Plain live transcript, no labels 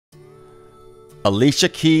Alicia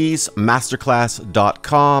Keys,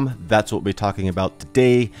 Masterclass.com. That's what we're talking about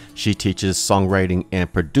today. She teaches songwriting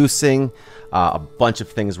and producing. A bunch of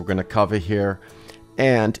things we're going to cover here.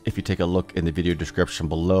 And if you take a look in the video description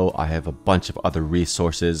below, I have a bunch of other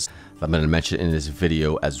resources that I'm going to mention in this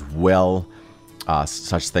video as well.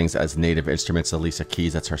 Such things as Native Instruments, Alicia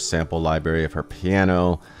Keys, that's her sample library of her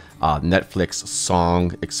piano. Netflix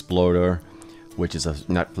Song Exploder, which is a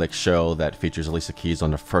Netflix show that features Alicia Keys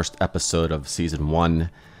on the first episode of season 1,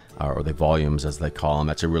 or the volumes as they call them.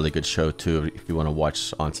 That's a really good show too if you want to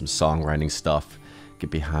watch on some songwriting stuff, get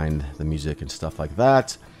behind the music and stuff like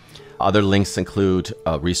that. Other links include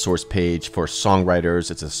a resource page for songwriters.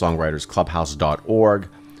 It's a songwritersclubhouse.org.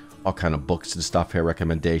 All kind of books and stuff here,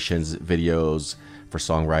 recommendations, videos for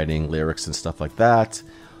songwriting, lyrics and stuff like that.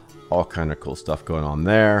 All kind of cool stuff going on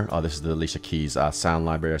there. This is the Alicia Keys sound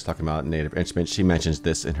library I was talking about, Native Instruments. She mentions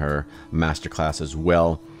this in her masterclass as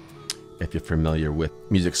well. If you're familiar with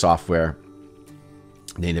music software,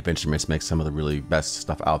 Native Instruments makes some of the really best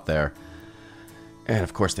stuff out there. And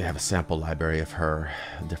of course, they have a sample library of her,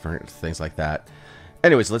 different things like that.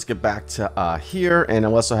 Anyways, let's get back to here. And I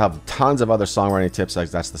also have tons of other songwriting tips. Like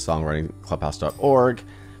that's the songwritingclubhouse.org.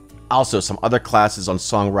 Also, some other classes on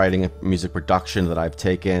songwriting and music production that I've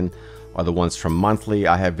taken are the ones from Monthly.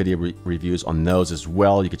 I have video reviews on those as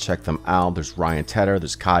well. You can check them out. There's Ryan Tedder,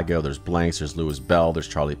 there's Kygo, there's Blanks, there's Lewis Bell, there's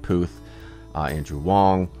Charlie Puth, Andrew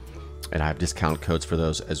Wong. And I have discount codes for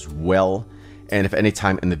those as well. And if any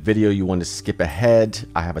time in the video you want to skip ahead,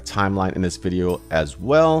 I have a timeline in this video as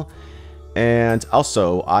well. And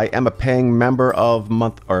also, I am a paying member of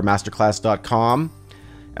Masterclass.com.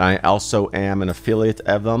 And I also am an affiliate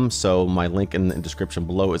of them, so my link in the description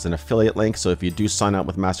below is an affiliate link. So if you do sign up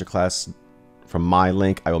with Masterclass from my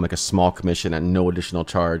link, I will make a small commission at no additional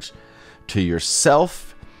charge to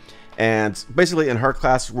yourself. And basically in her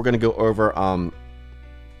class, we're going to go over,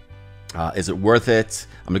 is it worth it?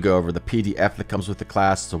 I'm going to go over the PDF that comes with the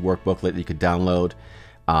class. It's a workbook that you could download,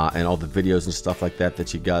 and all the videos and stuff like that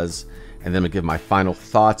she does. And then I'm going to give my final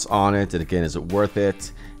thoughts on it. And again, is it worth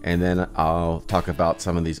it? And then I'll talk about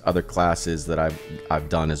some of these other classes that I've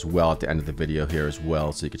done as well at the end of the video here as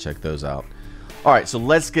well, so you can check those out. All right, so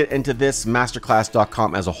let's get into this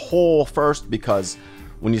masterclass.com as a whole first, because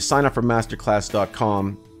when you sign up for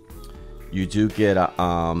masterclass.com, you do get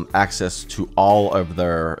access to all of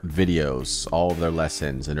their videos, all of their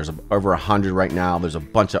lessons, and there's over 100 right now. There's a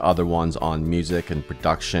bunch of other ones on music and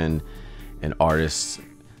production and artists.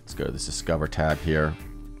 Let's go to this Discover tab here.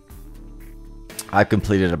 I've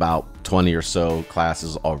completed about 20 or so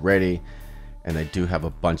classes already, and I do have a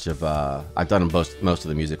bunch of, I've done most of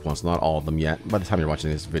the music ones, not all of them yet, by the time you're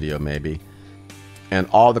watching this video maybe. And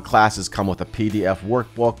all the classes come with a PDF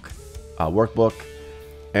workbook,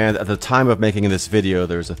 and at the time of making this video,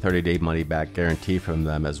 there's a 30-day money-back guarantee from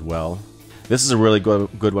them as well. This is a really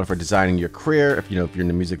good one for designing your career. If you're in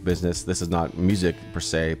the music business, this is not music per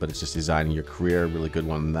se, but it's just designing your career. Really good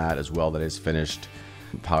one on that as well that is finished.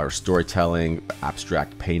 Power of storytelling,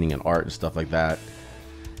 abstract painting and art and stuff like that.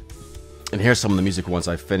 And here's some of the music ones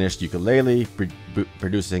I finished. Ukulele,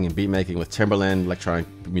 producing and beat making with Timberland, electronic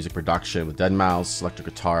music production with deadmau5, electric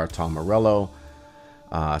guitar, Tom Morello,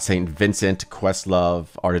 St. Vincent, Questlove,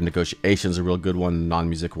 art and negotiations, a real good one,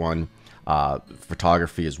 non-music one,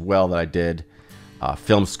 photography as well that I did,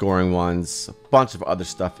 film scoring ones, a bunch of other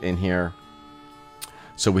stuff in here.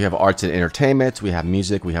 So we have arts and entertainment, we have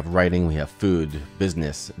music, we have writing, we have food,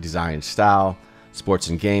 business, design and style, sports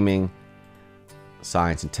and gaming,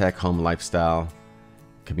 science and tech, home lifestyle,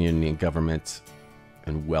 community and government,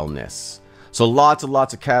 and wellness. So lots and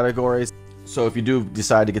lots of categories. So if you do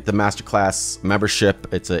decide to get the Masterclass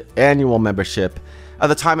membership, it's an annual membership. At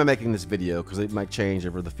the time of making this video, because it might change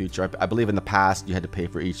over the future, I believe in the past you had to pay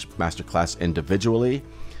for each Masterclass individually.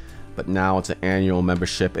 But now it's an annual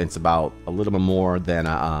membership, and it's about a little bit more than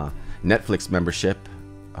a Netflix membership.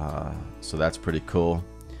 So that's pretty cool.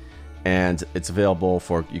 And it's available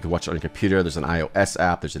for, you can watch it on your computer. There's an iOS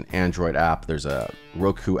app, there's an Android app, there's a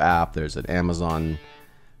Roku app, there's an Amazon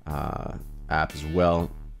app as well.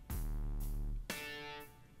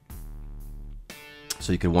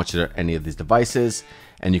 So you can watch it on any of these devices,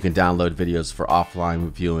 and you can download videos for offline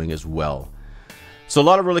viewing as well. So a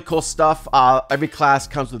lot of really cool stuff. Every class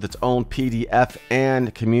comes with its own PDF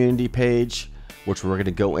and community page, which we're going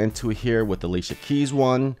to go into here with the Alicia Keys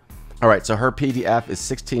one. All right, so her PDF is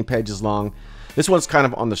 16 pages long. This one's kind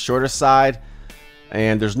of on the shorter side,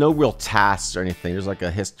 and there's no real tasks or anything. There's like a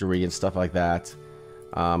history and stuff like that.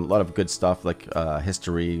 A lot of good stuff like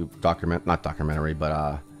history, not documentary,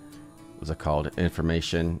 but what's it called?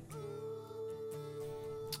 Information.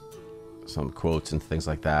 Some quotes and things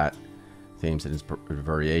like that. themes and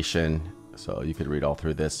variation. So you could read all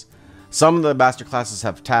through this. Some of the masterclasses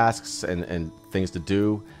have tasks and things to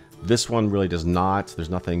do. This one really does not. There's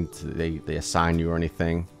nothing they assign you or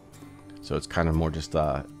anything. So it's kind of more just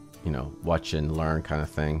you know, watch and learn kind of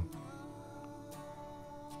thing.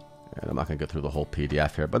 And I'm not gonna go through the whole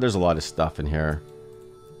PDF here, but there's a lot of stuff in here.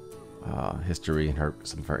 History and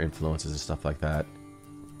some of her influences and stuff like that.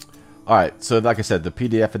 All right, so like I said, the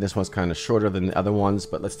PDF in this one's kind of shorter than the other ones,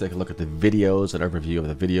 but let's take a look at the videos, an overview of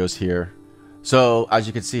the videos here. So as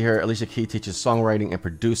you can see here, Alicia Keys teaches songwriting and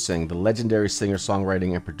producing. The legendary singer,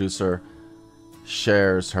 songwriting, and producer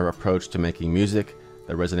shares her approach to making music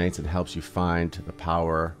that resonates and helps you find the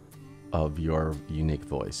power of your unique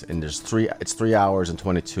voice. And it's 3 hours and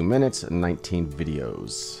 22 minutes and 19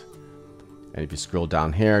 videos. And if you scroll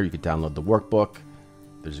down here, you can download the workbook.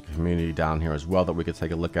 There's a community down here as well that we could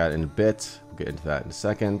take a look at in a bit. We'll get into that in a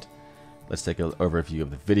second. Let's take an overview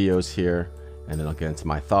of the videos here, and then I'll get into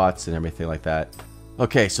my thoughts and everything like that.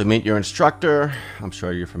 Okay, so meet your instructor. I'm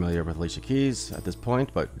sure you're familiar with Alicia Keys at this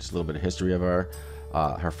point, but just a little bit of history of her.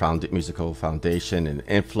 Her musical foundation and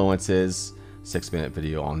influences. 6-minute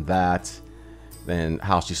video on that. Then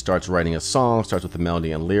how she starts writing a song, starts with the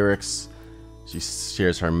melody and lyrics. She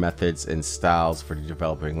shares her methods and styles for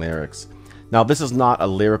developing lyrics. Now, this is not a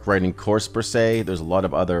lyric writing course per se. There's a lot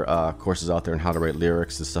of other courses out there on how to write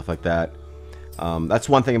lyrics and stuff like that. That's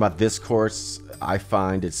one thing about this course. I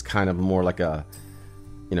find it's kind of more like a,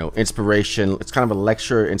 you know, inspiration. It's kind of a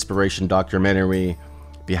lecture, inspiration, documentary,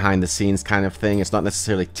 behind the scenes kind of thing. It's not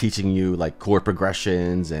necessarily teaching you like chord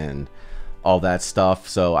progressions and all that stuff.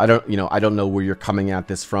 So I don't know where you're coming at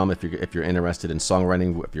this from. If you're interested in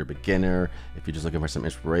songwriting, if you're a beginner, if you're just looking for some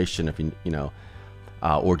inspiration, if you know.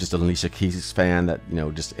 Or just an Alicia Keys fan that, you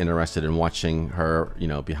know, just interested in watching her, you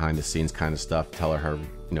know, behind the scenes kind of stuff, tell her,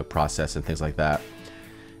 you know, process and things like that.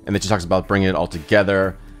 And then she talks about bringing it all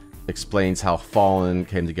together, explains how Fallen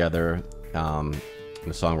came together, in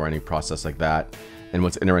the songwriting process like that. And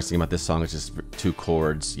what's interesting about this song is just 2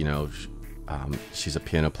 chords, you know. She's a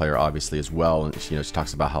piano player obviously as well, and she, you know, she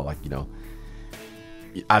talks about how, like, you know,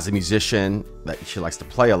 as a musician that she likes to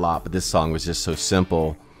play a lot, but this song was just so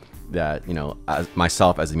simple that, you know, as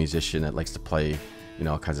myself as a musician that likes to play, you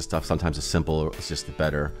know, all kinds of stuff, sometimes it's simple, it's just a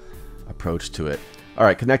better approach to it. All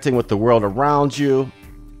right, connecting with the world around you.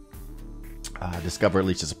 Discover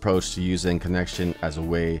Alicia's approach to using connection as a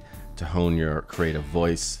way to hone your creative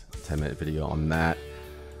voice. 10-minute video on that.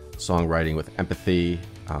 Songwriting with empathy.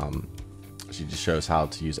 She just shows how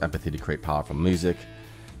to use empathy to create powerful music.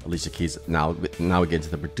 Alicia Keys, now we get into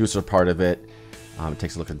the producer part of it.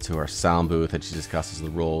 Takes a look into her sound booth, and she discusses the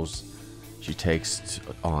roles she takes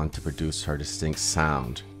on to produce her distinct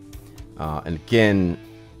sound. And again,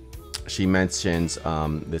 she mentions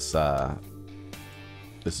this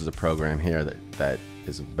is a program here that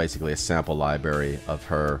is basically a sample library of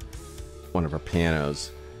one of her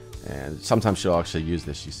pianos, and sometimes she'll actually use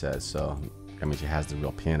this, she says. So I mean, she has the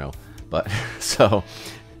real piano, but and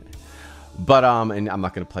I'm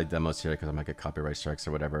not going to play demos here because I might get copyright strikes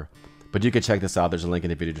or whatever. But you can check this out. There's a link in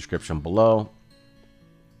the video description below.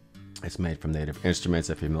 It's made from Native Instruments,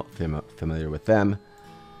 if you're familiar with them.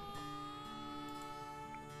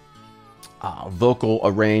 Vocal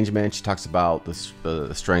arrangement. She talks about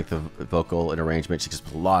the strength of vocal and arrangement. She just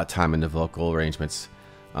put a lot of time into vocal arrangements.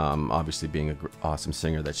 Obviously being an awesome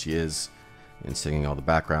singer that she is, and singing all the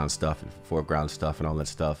background stuff and foreground stuff and all that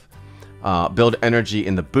stuff. Build energy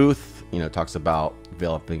in the booth. You know, talks about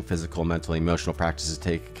developing physical, mental, emotional practices to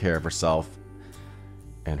take care of herself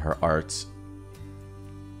and her art.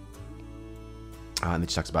 And then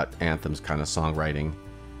she talks about anthems, kind of songwriting.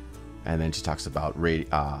 And then she talks about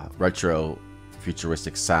retro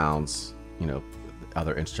futuristic sounds, you know,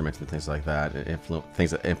 other instruments and things like that, and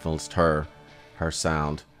things that influenced her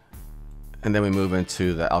sound. And then we move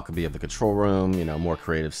into the alchemy of the control room, you know, more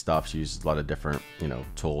creative stuff. She uses a lot of different, you know,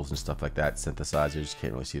 tools and stuff like that, synthesizers. You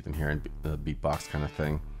can't really see them here in the beatbox kind of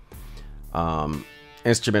thing.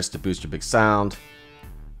 Instruments to boost your big sound.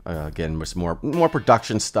 Again, with more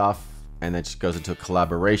production stuff. And then she goes into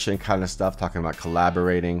collaboration kind of stuff, talking about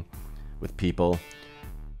collaborating with people.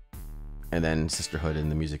 And then sisterhood in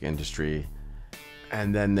the music industry.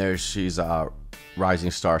 And then she's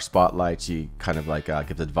Rising Star Spotlight. She kind of like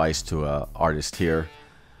gives advice to an artist here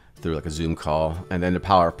through like a Zoom call. And then the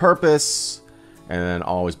power of purpose, and then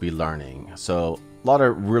always be learning. So a lot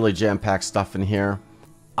of really jam-packed stuff in here.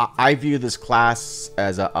 I view this class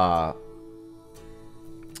as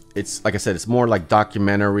it's like I said, it's more like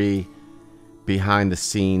documentary, behind the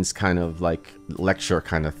scenes kind of like lecture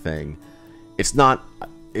kind of thing. It's not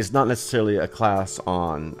it's not necessarily a class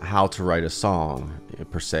on how to write a song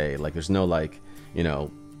per se. Like there's no like, you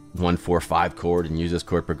know, 1-4-5 chord and use this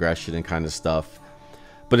chord progression and kind of stuff.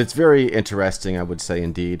 But it's very interesting, I would say,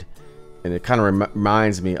 indeed. And it kind of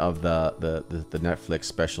reminds me of the Netflix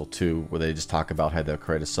special too, where they just talk about how they'll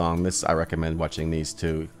create a song. This, I recommend watching these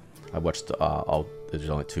two. I watched there's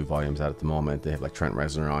only 2 volumes out at the moment. They have like Trent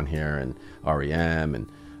Reznor on here and REM and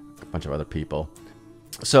a bunch of other people.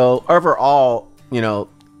 So overall, you know,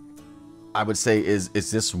 I would say, is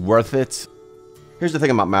this worth it? Here's the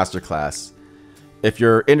thing about Masterclass. If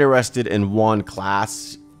you're interested in one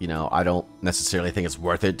class, you know, I don't necessarily think it's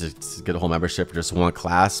worth it to get a whole membership for just one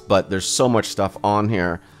class, but there's so much stuff on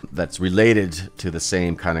here that's related to the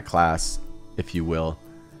same kind of class, if you will.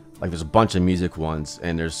 Like there's a bunch of music ones,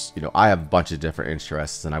 and there's, you know, I have a bunch of different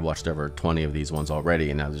interests, and I watched over 20 of these ones already,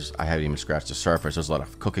 and I haven't even scratched the surface. There's a lot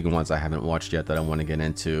of cooking ones I haven't watched yet that I want to get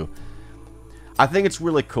into. I think it's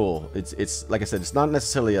really cool. It's like I said, it's not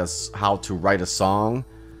necessarily a how to write a song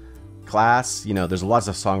class. You know, there's lots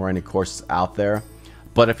of songwriting courses out there.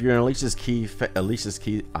 But if you're an Alicia Keys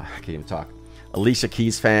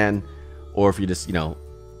fan, or if you just, you know,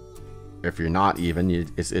 if you're not even,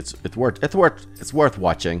 it's worth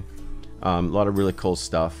watching. A lot of really cool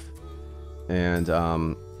stuff, and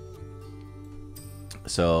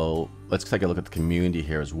so let's take a look at the community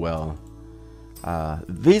here as well.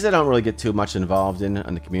 These I don't really get too much involved in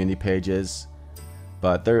on the community pages,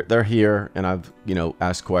 but they're here, and I've, you know,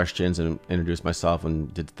 asked questions and introduced myself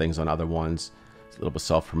and did things on other ones. A little bit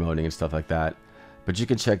self-promoting and stuff like that, but you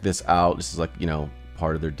can check this out. This is like, you know,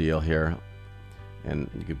 part of their deal here, and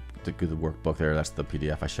you could do the workbook there. That's the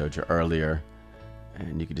PDF I showed you earlier,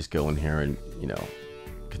 and you can just go in here and, you know,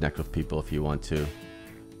 connect with people if you want to.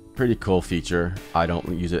 Pretty cool feature. I don't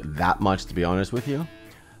use it that much, to be honest with you,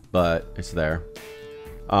 but it's there.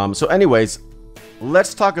 So anyways,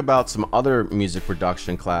 let's talk about some other music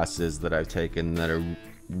production classes that I've taken that are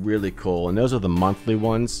really cool, and those are the monthly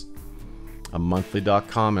ones.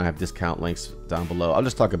 Monthly.com, and I have discount links down below. I'll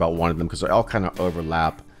just talk about one of them because they all kind of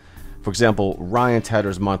overlap. For example, Ryan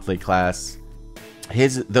Tedder's monthly class,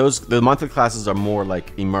 the monthly classes are more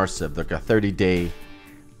like immersive. They're like a 30-day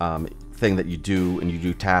thing that you do, and you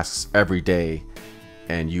do tasks every day,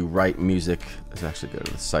 and you write music. Let's actually go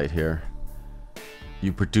to the site here.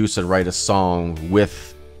 You produce and write a song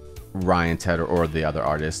with Ryan Tedder or the other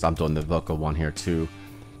artist. I'm doing the vocal one here too.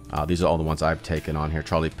 These are all the ones I've taken on here.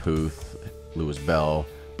 Charlie Puth, Louis Bell,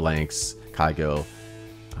 Blanks, Kygo,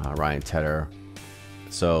 Ryan Tedder.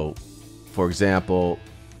 So, for example,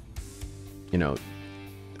 you know,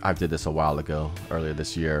 I did this a while ago, earlier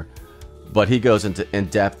this year, but he goes into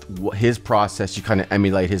in-depth his process. You kind of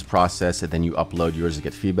emulate his process, and then you upload yours to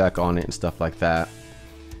get feedback on it and stuff like that.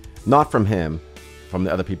 Not from him, from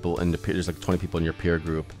the other people in the peer. There's like 20 people in your peer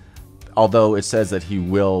group. Although it says that he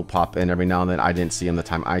will pop in every now and then. I didn't see him the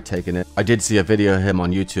time I taken it. I did see a video of him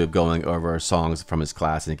on YouTube going over songs from his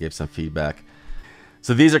class, and he gave some feedback.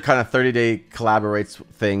 So these are kind of 30-day collaborates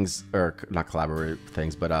things, or not collaborate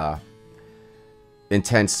things, but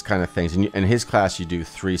intense kind of things. And in his class, you do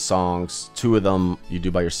 3 songs. 2 of them you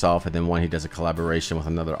do by yourself, and then 1 he does a collaboration with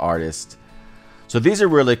another artist. So these are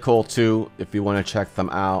really cool too, if you want to check them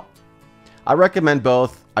out. I recommend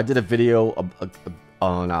both. I did a video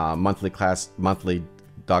on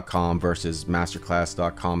monthly.com versus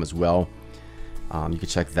masterclass.com as well. You can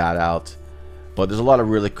check that out, but there's a lot of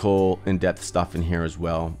really cool in-depth stuff in here as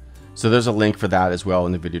well. So there's a link for that as well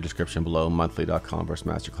in the video description below, monthly.com versus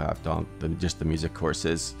masterclass, just the music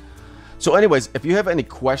courses. So anyways, if you have any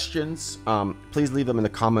questions, please leave them in the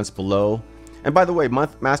comments below. And by the way,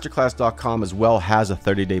 masterclass.com as well has a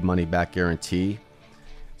 30-day money-back guarantee.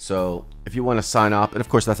 So if you want to sign up, and of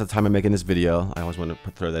course that's the time I'm making this video. I always want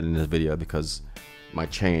to throw that in this video because it might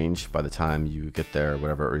change by the time you get there, or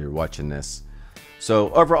whatever, or you're watching this.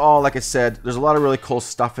 So overall, like I said, there's a lot of really cool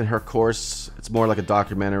stuff in her course. It's more like a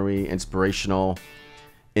documentary, inspirational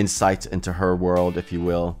insights into her world, if you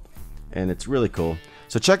will. And it's really cool.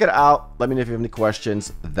 So check it out. Let me know if you have any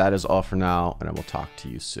questions. That is all for now, and I will talk to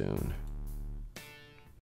you soon.